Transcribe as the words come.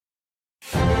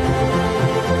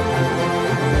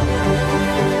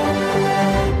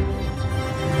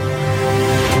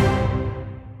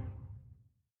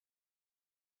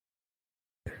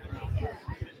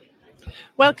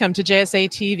Welcome to JSA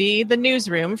TV, the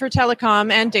newsroom for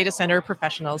telecom and data center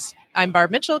professionals. I'm Barb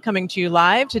Mitchell, coming to you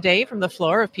live today from the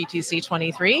floor of PTC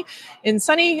 23 in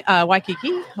sunny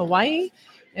Waikiki, Hawaii.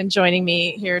 And joining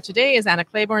me here today is Anna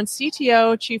Claiborne,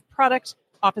 CTO, Chief Product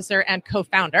Officer, and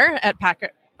co-founder at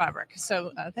Packet Fabric.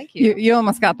 So thank you. You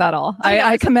almost got that all.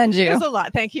 I commend you. It was a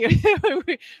lot. Thank you.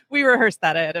 we rehearsed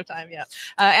that ahead of time. Yeah.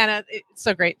 Anna, it's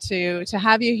so great to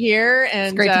have you here. And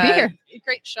it's great to be here.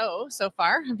 Great show so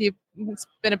far. It's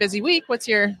been a busy week.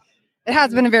 It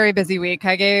has been a very busy week.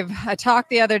 I gave a talk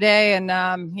the other day and,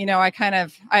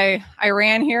 I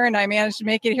ran here and I managed to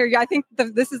make it here. I think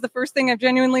this is the first thing I've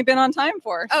genuinely been on time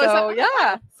for. Oh,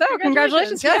 yeah. So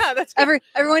congratulations. Yes. Yeah, that's great.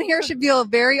 Everyone here should feel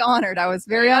very honored. I was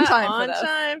very on time for this. On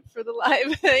time for the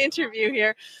live interview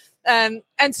here. And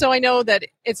so I know that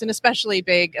it's an especially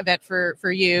big event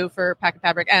for you, for Packet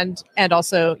Fabric, and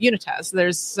also Unitas.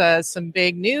 There's some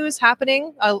big news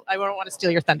happening. I don't want to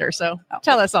steal your thunder, so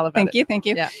tell us all about it. Thank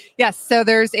you. Yeah. Yes, so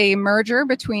there's a merger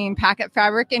between Packet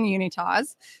Fabric and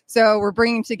Unitas. So we're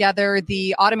bringing together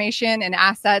the automation and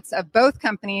assets of both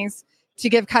companies to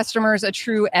give customers a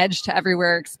true edge to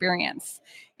everywhere experience.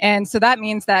 And so that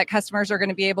means that customers are going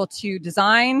to be able to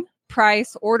design,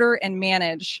 price, order, and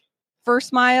manage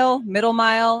first mile, middle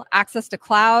mile, access to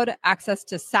cloud, access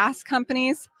to SaaS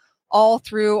companies, all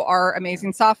through our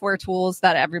amazing software tools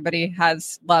that everybody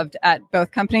has loved at both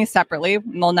companies separately.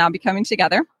 And they'll now be coming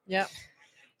together. Yeah.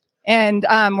 And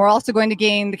we're also going to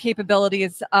gain the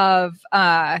capabilities of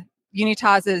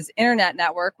Unitas's internet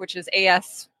network, which is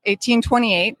AS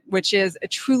 1828, which is a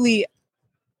truly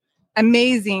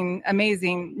amazing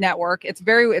network. It's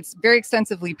very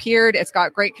extensively peered. It's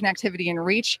got great connectivity and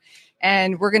reach.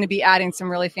 And we're going to be adding some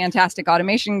really fantastic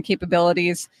automation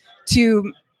capabilities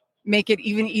to make it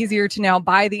even easier to now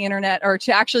buy the internet, or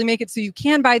to actually make it so you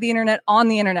can buy the internet on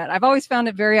the internet. I've always found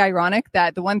it very ironic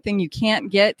that the one thing you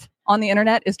can't get on the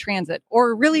internet is transit,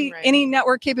 or really any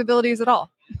network capabilities at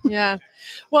all. Yeah.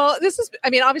 Well,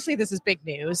 obviously this is big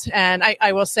news. And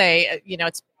I will say,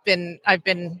 I've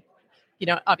been,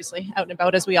 obviously out and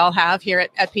about, as we all have here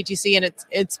at PTC, and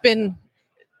it's been,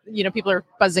 people are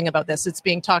buzzing about this. It's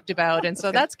being talked about. And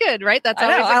so that's good, right? That's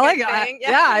always I like it.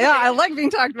 Yeah. I like being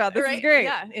talked about. This is great.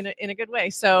 Yeah, in a good way.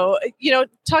 So,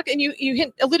 and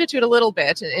you alluded to it a little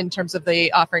bit in terms of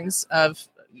the offerings of,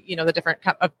 the different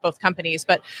of both companies,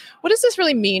 but what does this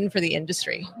really mean for the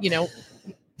industry?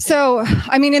 So,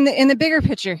 in the bigger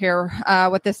picture here,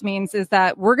 what this means is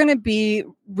that we're going to be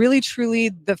really, truly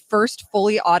the first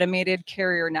fully automated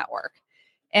carrier network.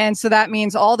 And so that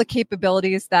means all the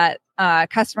capabilities that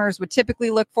customers would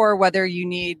typically look for, whether you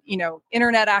need,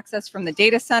 internet access from the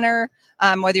data center,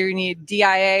 whether you need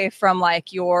DIA from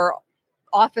like your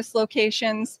office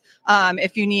locations,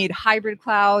 if you need hybrid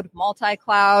cloud,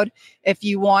 multi-cloud, if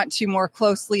you want to more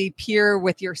closely peer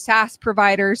with your SaaS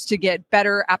providers to get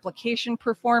better application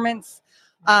performance.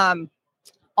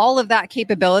 All of that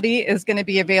capability is going to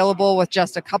be available with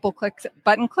just a couple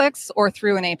button clicks or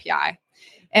through an API.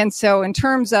 And so in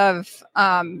terms of,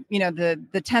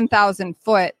 the 10,000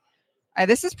 foot,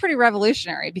 this is pretty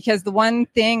revolutionary, because the one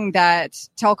thing that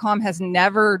telecom has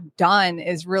never done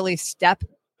is really step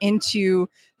into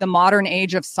the modern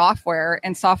age of software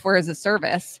and software as a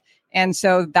service. And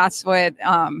so that's what,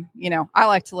 I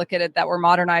like to look at it, that we're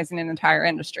modernizing an entire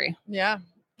industry. Yeah.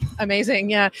 Amazing.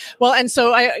 Yeah. Well, and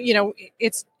so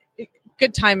it's a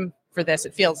good time for this.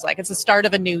 It feels like it's the start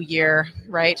of a new year,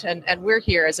 right? And we're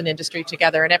here as an industry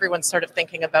together, and everyone's sort of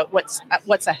thinking about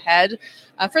what's ahead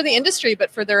for the industry,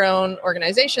 but for their own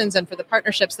organizations and for the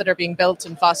partnerships that are being built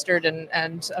and fostered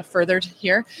and furthered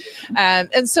here.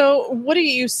 And so what do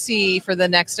you see for the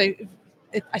next?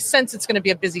 I sense it's going to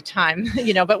be a busy time,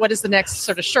 but what does the next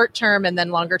sort of short term and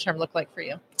then longer term look like for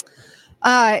you?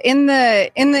 In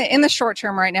the short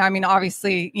term right now,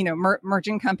 obviously,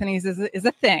 merging companies is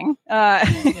a thing.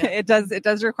 It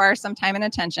does require some time and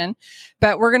attention,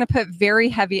 but we're going to put very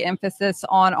heavy emphasis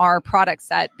on our product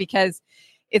set, because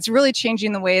it's really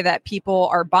changing the way that people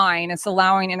are buying. It's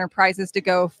allowing enterprises to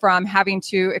go from having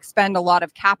to expend a lot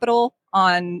of capital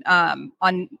on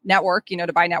network,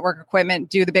 to buy network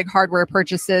equipment, do the big hardware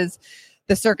purchases,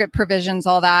 the circuit provisions,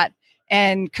 all that,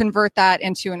 and convert that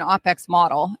into an OpEx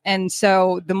model. And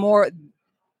so the more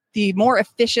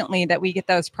efficiently that we get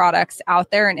those products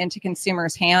out there and into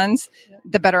consumers' hands,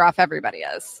 the better off everybody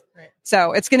is. Right.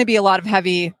 So it's going to be a lot of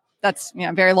heavy, that's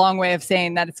a very long way of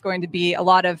saying that it's going to be a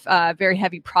lot of very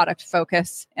heavy product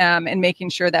focus and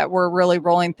making sure that we're really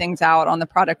rolling things out on the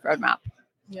product roadmap.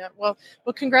 Yeah. Well,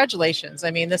 congratulations.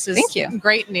 I mean, this is Thank you.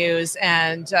 Great news.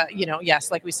 And,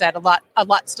 yes, like we said, a lot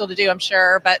still to do, I'm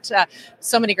sure, but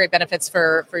so many great benefits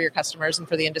for your customers and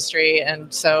for the industry.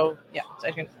 And so, yeah,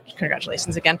 I think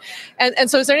congratulations again. And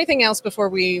so is there anything else before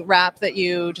we wrap that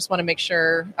you just want to make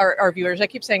sure our viewers, I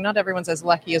keep saying not everyone's as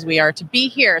lucky as we are to be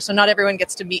here. So not everyone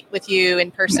gets to meet with you in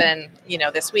person,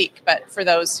 this week, but for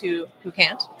those who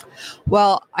can't.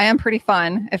 Well, I am pretty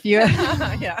fun if you.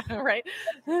 Yeah, right.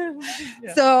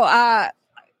 Yeah. So,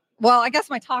 I guess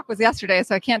my talk was yesterday,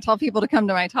 so I can't tell people to come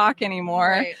to my talk anymore.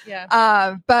 Right,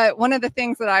 yeah. But one of the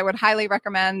things that I would highly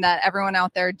recommend that everyone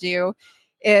out there do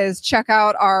is check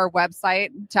out our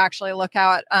website to actually look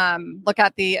at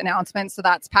the announcements. So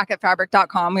that's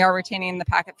packetfabric.com. We are retaining the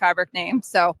Packet Fabric name.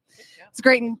 So it's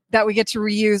great that we get to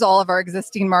reuse all of our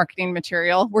existing marketing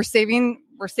material. We're saving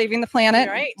the planet,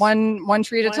 right. one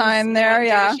tree at a time there.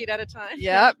 Yeah. Sheet at a time.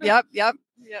 Yep. Yeah.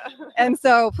 And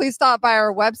so please stop by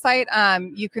our website.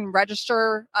 You can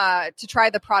register to try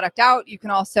the product out. You can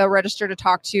also register to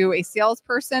talk to a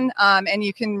salesperson, and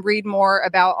you can read more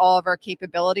about all of our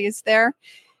capabilities there.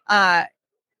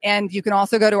 And you can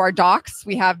also go to our docs.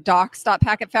 We have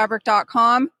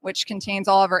docs.packetfabric.com, which contains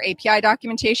all of our API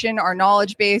documentation, our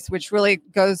knowledge base, which really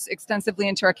goes extensively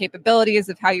into our capabilities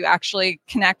of how you actually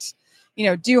connect,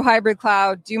 do hybrid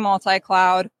cloud, do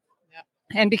multi-cloud.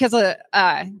 And because of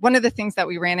one of the things that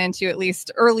we ran into, at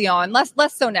least early on, less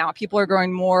so now, people are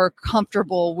growing more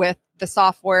comfortable with the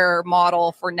software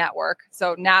model for network.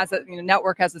 So NAS,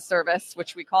 network as a service,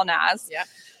 which we call NAS. Yeah.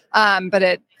 But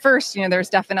at first, there's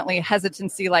definitely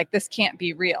hesitancy, like this can't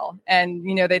be real. And,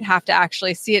 they'd have to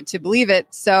actually see it to believe it.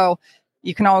 So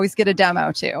you can always get a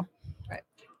demo too.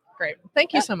 Great.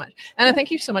 Thank you so much. And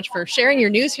thank you so much for sharing your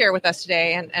news here with us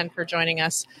today and for joining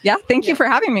us. Yeah. Thank you for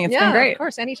having me. It's been great. Of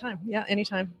course. Anytime. Yeah.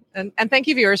 Anytime. And thank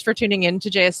you, viewers, for tuning in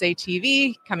to JSA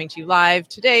TV, coming to you live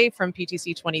today from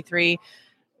PTC 23.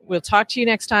 We'll talk to you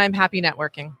next time. Happy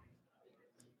networking.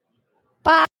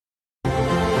 Bye.